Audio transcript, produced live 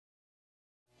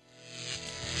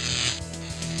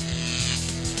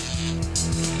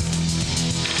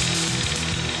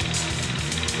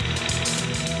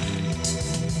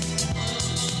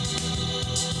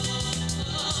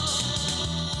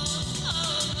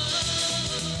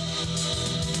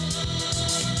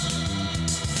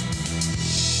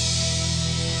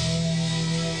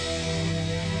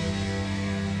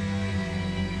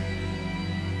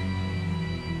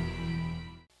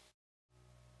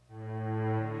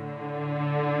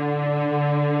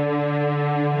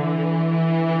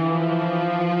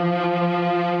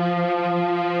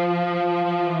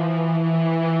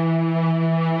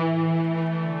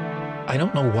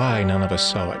don't know why none of us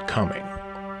saw it coming.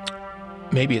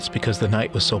 Maybe it's because the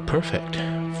night was so perfect.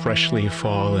 Freshly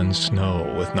fallen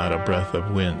snow with not a breath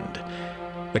of wind.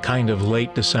 The kind of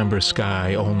late December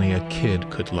sky only a kid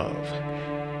could love.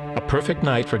 A perfect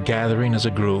night for gathering as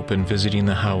a group and visiting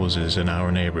the houses in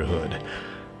our neighborhood.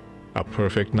 A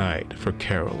perfect night for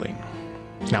caroling.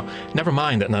 Now, never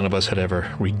mind that none of us had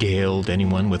ever regaled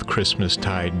anyone with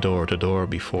Christmas-tide door-to-door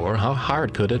before. How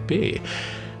hard could it be?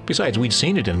 Besides, we'd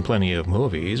seen it in plenty of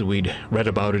movies. We'd read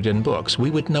about it in books. We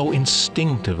would know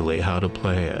instinctively how to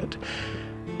play it.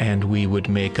 And we would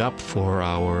make up for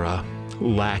our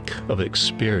lack of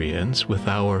experience with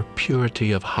our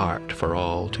purity of heart for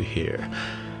all to hear.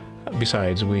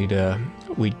 Besides, we'd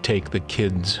take the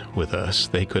kids with us.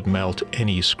 They could melt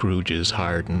any Scrooge's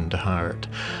hardened heart.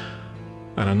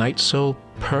 On a night so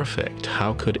perfect,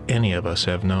 how could any of us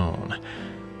have known?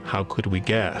 How could we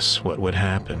guess what would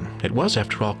happen? It was,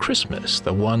 after all, Christmas,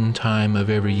 the one time of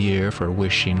every year for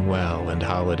wishing well and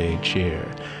holiday cheer.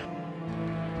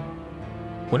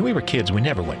 When we were kids, we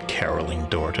never went caroling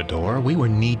door to door. We were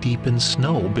knee-deep in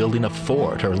snow, building a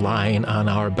fort or lying on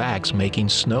our backs making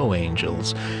snow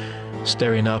angels,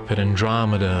 staring up at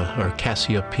Andromeda or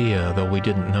Cassiopeia, though we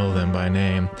didn't know them by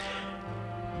name.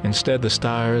 Instead, the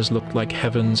stars looked like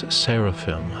heaven's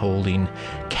seraphim holding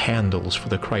candles for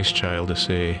the Christ child to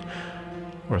see,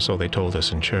 or so they told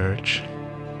us in church.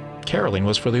 Caroling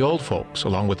was for the old folks,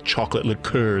 along with chocolate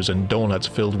liqueurs and donuts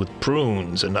filled with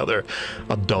prunes and other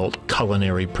adult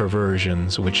culinary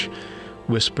perversions, which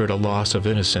whispered a loss of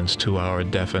innocence to our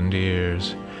deafened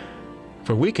ears.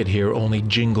 For we could hear only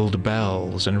jingled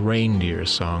bells and reindeer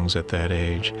songs at that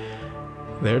age.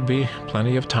 There'd be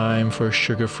plenty of time for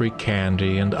sugar-free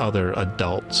candy and other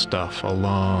adult stuff a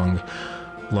long,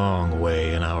 long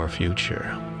way in our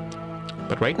future.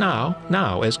 But right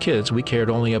now, as kids, we cared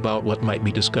only about what might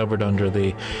be discovered under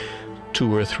the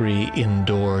 2 or 3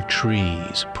 indoor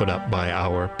trees put up by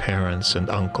our parents and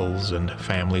uncles and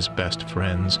family's best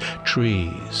friends.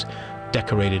 Trees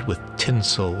decorated with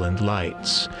tinsel and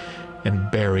lights and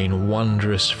bearing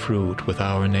wondrous fruit with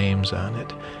our names on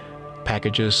it.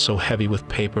 Packages so heavy with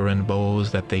paper and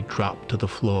bows that they dropped to the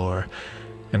floor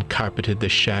and carpeted the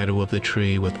shadow of the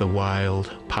tree with the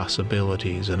wild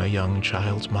possibilities in a young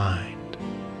child's mind.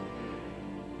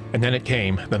 And then it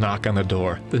came, the knock on the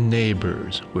door. The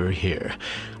neighbors were here,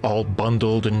 all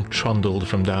bundled and trundled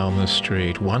from down the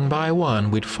street. One by one,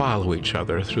 we'd follow each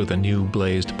other through the new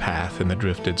blazed path in the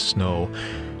drifted snow,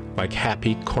 like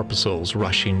happy corpuscles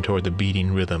rushing toward the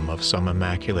beating rhythm of some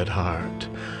immaculate heart.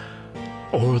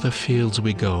 O'er the fields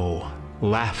we go,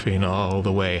 laughing all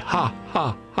the way. Ha,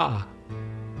 ha, ha.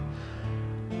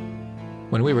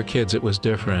 When we were kids, it was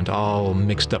different, all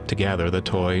mixed up together, the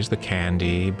toys, the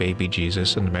candy, baby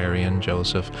Jesus and Mary and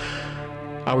Joseph.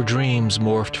 Our dreams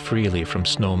morphed freely from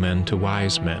snowmen to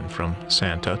wise men, from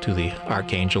Santa to the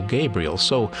Archangel Gabriel.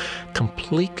 So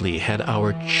completely had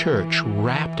our church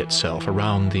wrapped itself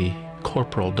around the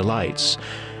corporal delights,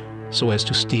 so as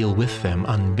to steal with them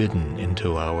unbidden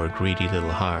into our greedy little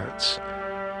hearts.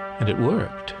 And it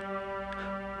worked.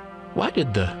 Why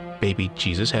did the baby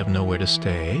Jesus have nowhere to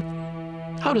stay?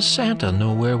 How does Santa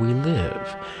know where we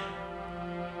live?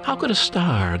 How could a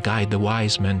star guide the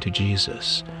wise men to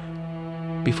Jesus?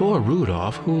 Before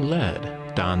Rudolph, who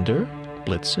led? Donder?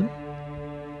 Blitzen?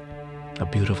 A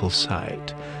beautiful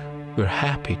sight. We're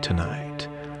happy tonight,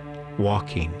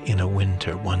 walking in a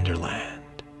winter wonderland.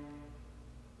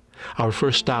 Our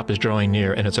first stop is drawing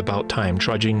near, and it's about time.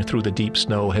 Trudging through the deep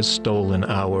snow has stolen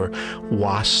our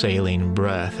wassailing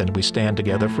breath, and we stand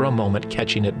together for a moment,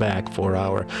 catching it back for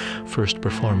our first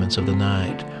performance of the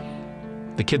night.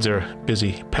 The kids are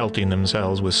busy pelting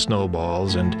themselves with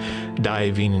snowballs and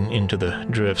diving into the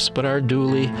drifts, but are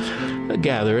duly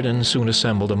gathered and soon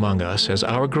assembled among us as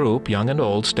our group, young and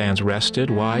old, stands rested,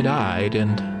 wide-eyed,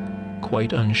 and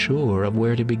quite unsure of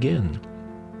where to begin.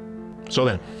 So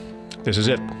then, this is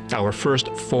it, our first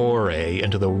foray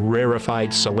into the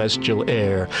rarefied celestial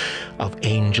air of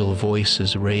angel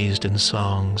voices raised in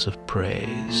songs of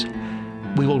praise.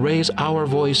 We will raise our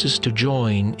voices to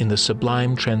join in the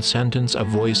sublime transcendence of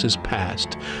voices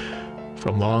past,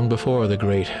 from long before the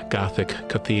great Gothic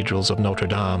cathedrals of Notre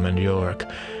Dame and York,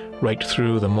 right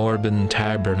through the Morban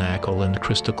Tabernacle and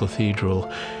Crystal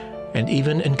Cathedral, and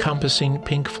even encompassing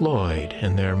Pink Floyd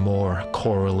in their more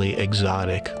chorally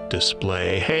exotic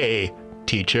display. Hey,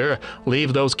 teacher,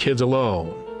 leave those kids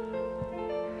alone.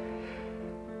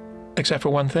 Except for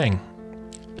one thing.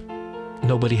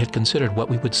 Nobody had considered what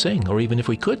we would sing, or even if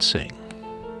we could sing.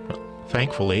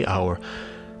 Thankfully, our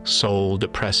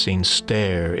soul-depressing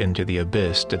stare into the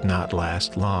abyss did not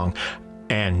last long.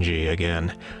 Angie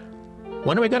again.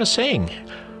 When are we going to sing?"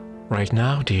 "Right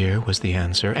now, dear," was the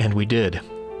answer, and we did.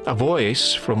 A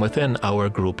voice from within our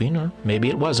grouping, or maybe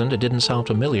it wasn't, it didn't sound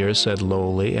familiar, said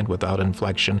lowly and without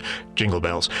inflection, "Jingle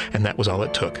bells," and that was all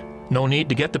it took. No need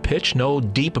to get the pitch, no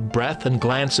deep breath and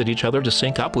glance at each other to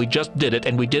sync up. We just did it,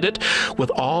 and we did it with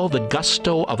all the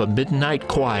gusto of a midnight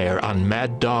choir on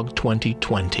Mad Dog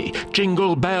 2020.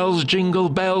 Jingle bells,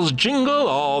 jingle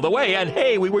all the way. And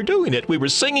hey, we were doing it. We were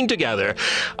singing together,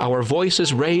 our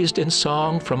voices raised in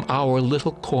song from our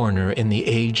little corner in the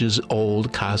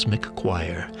ages-old cosmic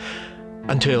choir.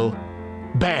 Until,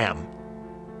 bam!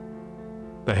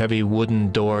 The heavy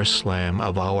wooden door slam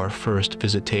of our first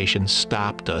visitation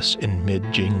stopped us in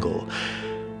mid-jingle,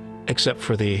 except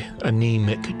for the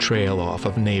anemic trail-off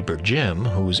of neighbor Jim,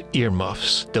 whose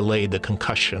earmuffs delayed the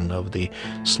concussion of the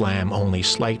slam only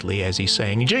slightly as he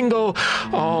sang, "Jingle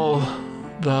all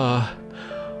the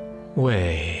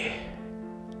way."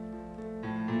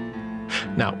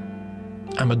 Now,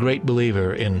 I'm a great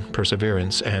believer in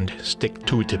perseverance and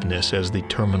stick-to-itiveness, as the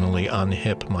terminally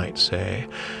unhip might say.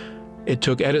 It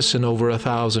took Edison over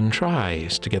 1,000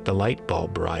 tries to get the light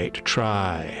bulb right.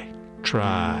 Try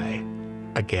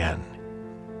again.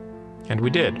 And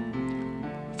we did.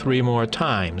 3 more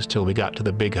times till we got to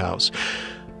the big house.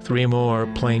 3 more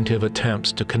plaintive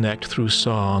attempts to connect through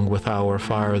song with our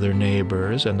farther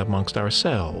neighbors and amongst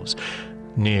ourselves,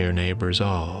 near neighbors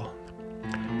all.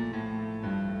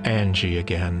 Angie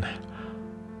again.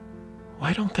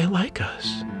 Why don't they like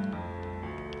us?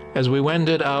 As we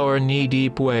wended our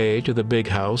knee-deep way to the big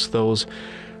house, those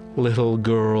little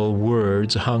girl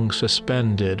words hung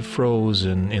suspended,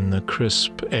 frozen in the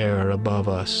crisp air above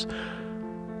us.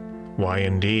 "Why,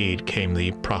 indeed," came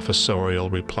the professorial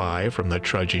reply from the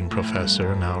trudging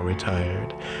professor, now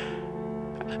retired.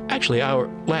 Actually, our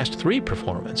last 3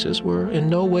 performances were in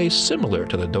no way similar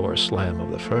to the door slam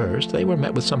of the first. They were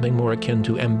met with something more akin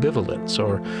to ambivalence,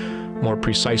 or more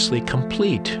precisely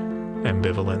complete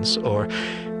ambivalence, or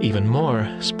even more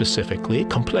specifically,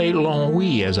 complet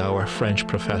l'ennui, as our French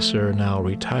professor, now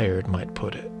retired, might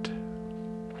put it.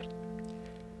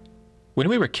 When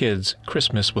we were kids,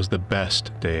 Christmas was the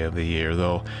best day of the year,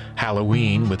 though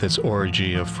Halloween, with its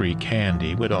orgy of free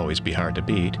candy, would always be hard to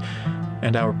beat.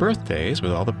 And our birthdays,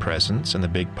 with all the presents and the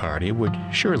big party, would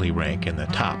surely rank in the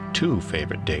top 2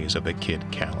 favorite days of the kid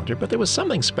calendar. But there was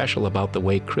something special about the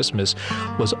way Christmas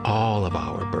was all of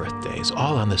our birthdays,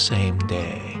 all on the same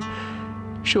day.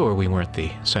 Sure, we weren't the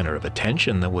center of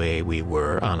attention the way we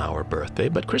were on our birthday,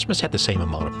 but Christmas had the same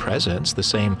amount of presents, the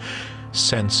same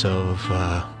sense of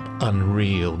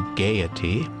unreal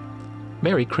gaiety.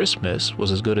 Merry Christmas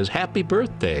was as good as Happy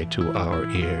Birthday to our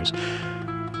ears,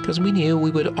 because we knew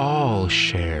we would all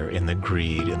share in the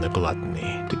greed and the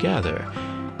gluttony together,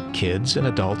 kids and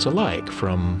adults alike,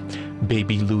 from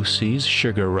Baby Lucy's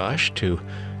sugar rush to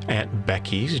Aunt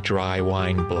Becky's dry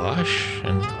wine blush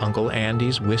and Uncle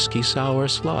Andy's whiskey sour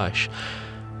slush,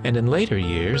 and in later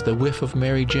years the whiff of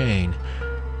Mary Jane,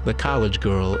 the college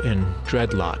girl in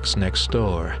dreadlocks next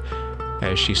door,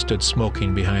 as she stood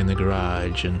smoking behind the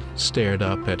garage and stared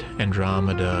up at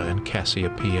Andromeda and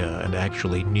Cassiopeia and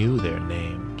actually knew their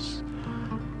names.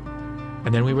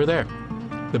 And then we were there.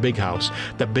 The big house,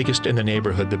 the biggest in the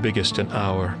neighborhood, the biggest in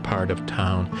our part of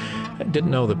town. I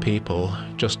didn't know the people,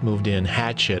 just moved in,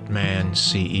 hatchet man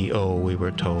CEO, we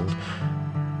were told.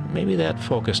 Maybe that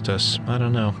focused us, I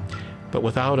don't know. But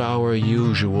without our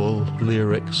usual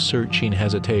lyric searching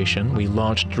hesitation, we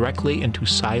launched directly into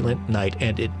Silent Night,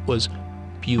 and it was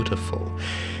beautiful.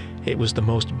 It was the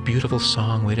most beautiful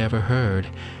song we'd ever heard.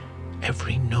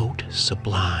 Every note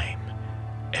sublime,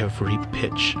 every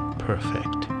pitch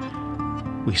perfect.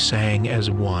 We sang as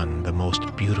one the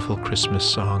most beautiful Christmas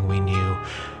song we knew.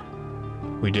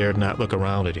 We dared not look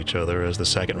around at each other as the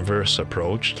second verse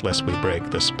approached, lest we break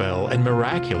the spell, and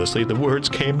miraculously the words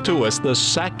came to us, the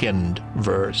second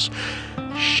verse.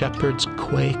 Shepherds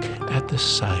quake at the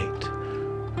sight,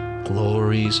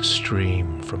 glories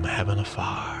stream from heaven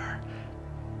afar.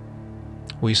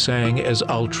 We sang as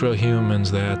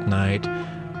ultra-humans that night,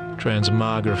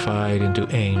 transmogrified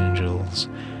into angels.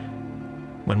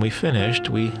 When we finished,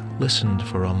 we listened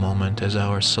for a moment as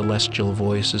our celestial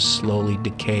voices slowly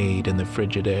decayed in the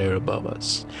frigid air above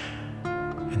us.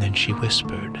 And then she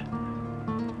whispered,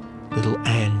 little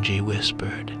Angie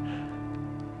whispered,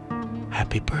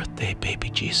 "Happy birthday, baby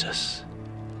Jesus."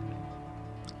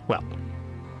 Well,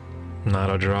 not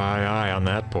a dry eye on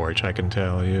that porch, I can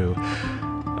tell you.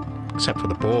 Except for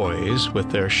the boys,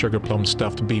 with their sugar-plum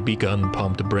stuffed BB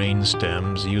gun-pumped brain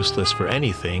stems, useless for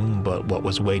anything but what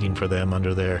was waiting for them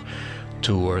under their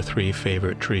 2 or 3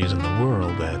 favorite trees in the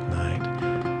world that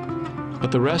night.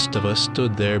 But the rest of us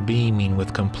stood there beaming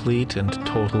with complete and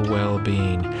total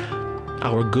well-being.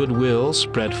 Our goodwill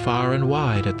spread far and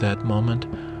wide at that moment,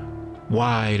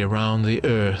 wide around the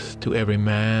earth to every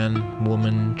man,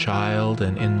 woman, child,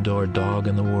 and indoor dog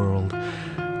in the world,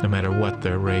 no matter what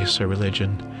their race or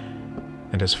religion,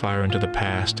 and as far into the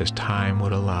past as time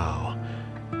would allow,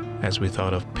 as we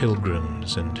thought of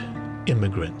pilgrims and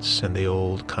immigrants in the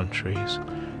old countries,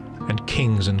 and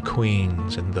kings and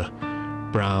queens in the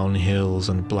brown hills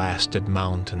and blasted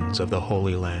mountains of the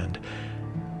Holy Land,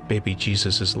 baby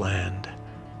Jesus' land,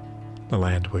 the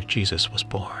land where Jesus was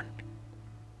born.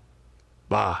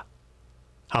 Bah!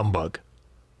 Humbug.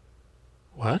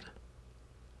 What?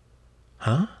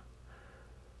 Huh?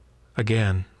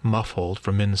 Again, muffled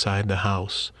from inside the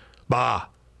house. Bah!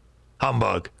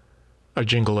 Humbug! A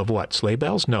jingle of what? Sleigh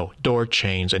bells? No, door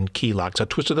chains and key locks. A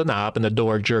twist of the knob and the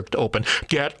door jerked open.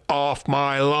 Get off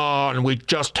my lawn! We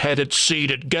just had it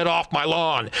seated. Get off my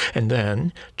lawn! And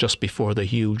then, just before the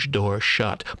huge door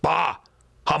shut, bah!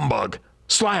 Humbug!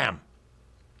 Slam!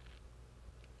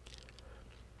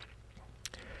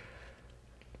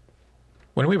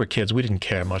 When we were kids, we didn't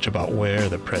care much about where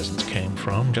the presents came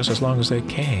from, just as long as they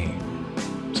came.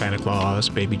 Santa Claus,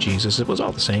 baby Jesus, it was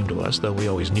all the same to us, though we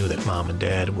always knew that Mom and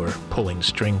Dad were pulling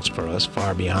strings for us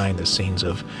far behind the scenes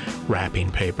of wrapping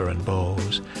paper and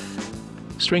bows.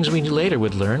 Strings we later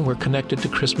would learn were connected to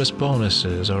Christmas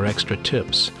bonuses or extra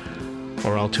tips,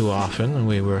 or all too often,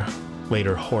 we were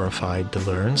later horrified to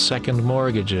learn, second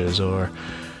mortgages or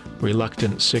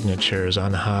reluctant signatures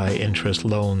on high-interest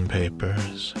loan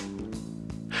papers.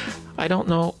 I don't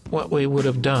know what we would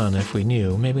have done if we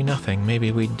knew. Maybe nothing.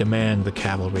 Maybe we'd demand the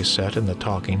cavalry set and the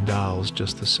talking dolls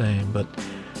just the same. But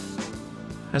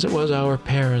as it was, our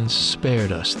parents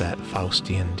spared us that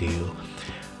Faustian deal.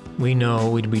 We know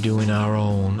we'd be doing our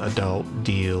own adult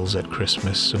deals at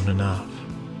Christmas soon enough.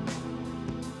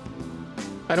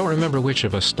 I don't remember which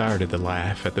of us started the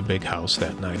laugh at the big house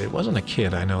that night. It wasn't a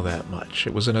kid, I know that much.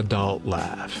 It was an adult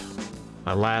laugh.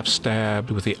 A laugh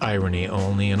stabbed with the irony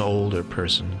only an older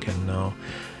person can know.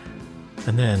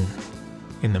 And then,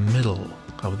 in the middle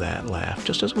of that laugh,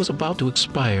 just as it was about to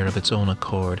expire of its own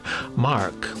accord,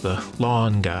 Mark, the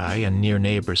lawn guy and near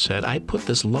neighbor, said, "I put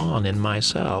this lawn in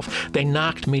myself. They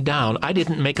knocked me down. I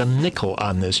didn't make a nickel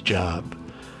on this job."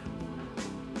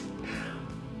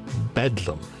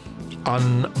 Bedlam.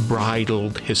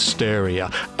 Unbridled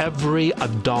hysteria. Every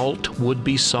adult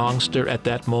would-be songster at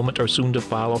that moment or soon to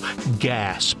follow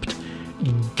gasped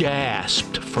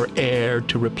for air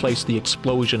to replace the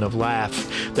explosion of laugh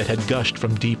that had gushed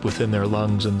from deep within their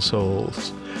lungs and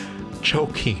souls.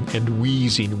 Choking and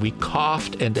wheezing, we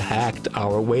coughed and hacked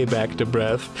our way back to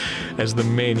breath as the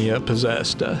mania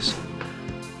possessed us.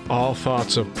 All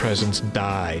thoughts of presents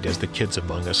died as the kids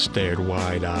among us stared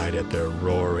wide-eyed at their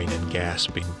roaring and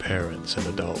gasping parents and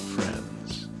adult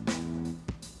friends.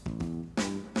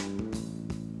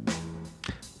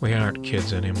 We aren't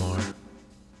kids anymore.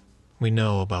 We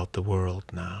know about the world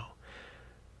now.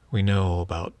 We know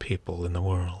about people in the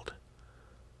world.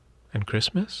 And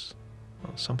Christmas?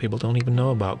 Well, some people don't even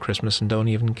know about Christmas and don't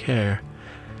even care.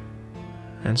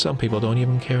 And some people don't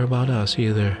even care about us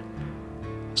either.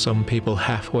 Some people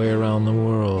halfway around the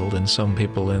world, and some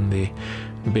people in the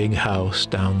big house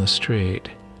down the street.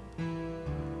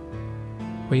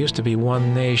 We used to be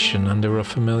one nation under a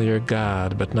familiar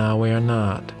God, but now we are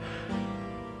not.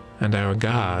 And our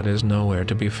God is nowhere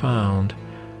to be found.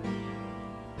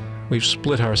 We've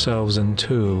split ourselves in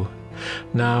two.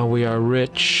 Now we are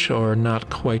rich or not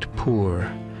quite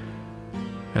poor.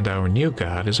 And our new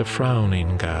God is a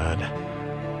frowning God,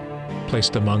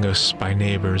 placed among us by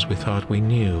neighbors we thought we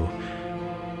knew,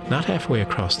 not halfway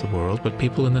across the world, but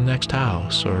people in the next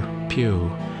house or pew.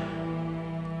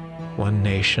 One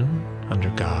nation under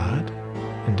God,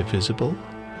 indivisible,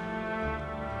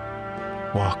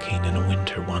 walking in a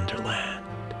winter wonderland.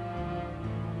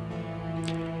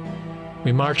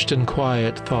 We marched in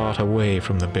quiet thought away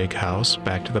from the big house,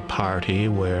 back to the party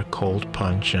where cold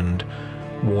punch and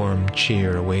warm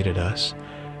cheer awaited us.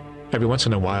 Every once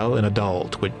in a while, an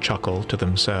adult would chuckle to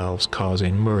themselves,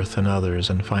 causing mirth in others,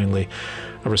 and finally,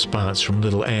 a response from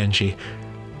little Angie,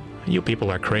 "You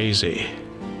people are crazy."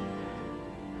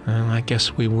 Well, I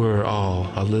guess we were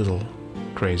all a little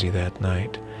crazy that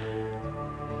night.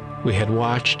 We had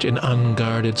watched in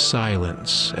unguarded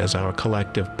silence as our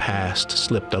collective past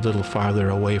slipped a little farther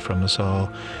away from us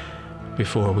all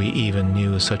before we even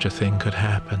knew such a thing could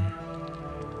happen.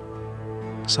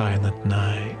 Silent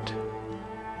night.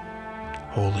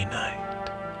 Holy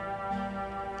night.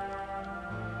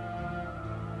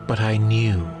 But I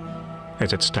knew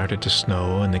As it started to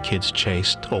snow and the kids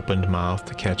chased open-mouthed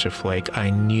to catch a flake, I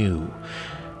knew,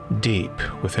 deep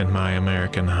within my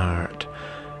American heart,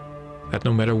 that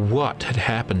no matter what had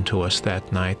happened to us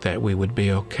that night, that we would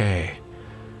be okay.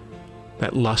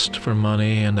 That lust for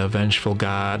money and a vengeful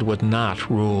God would not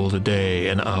rule the day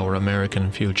in our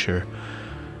American future.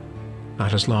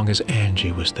 Not as long as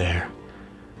Angie was there,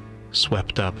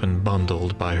 swept up and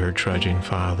bundled by her trudging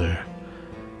father,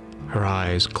 her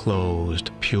eyes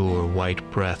closed, pure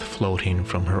white breath floating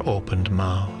from her opened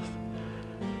mouth.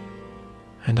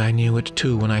 And I knew it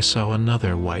too when I saw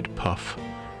another white puff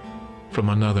from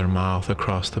another mouth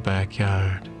across the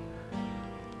backyard.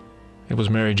 It was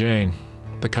Mary Jane,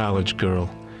 the college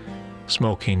girl,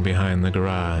 smoking behind the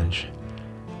garage,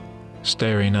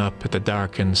 staring up at the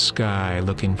darkened sky,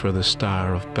 looking for the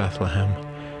Star of Bethlehem,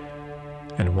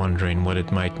 and wondering what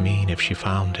it might mean if she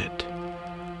found it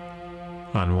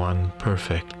on one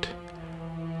perfect,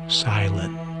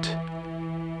 silent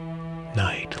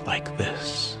night like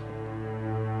this.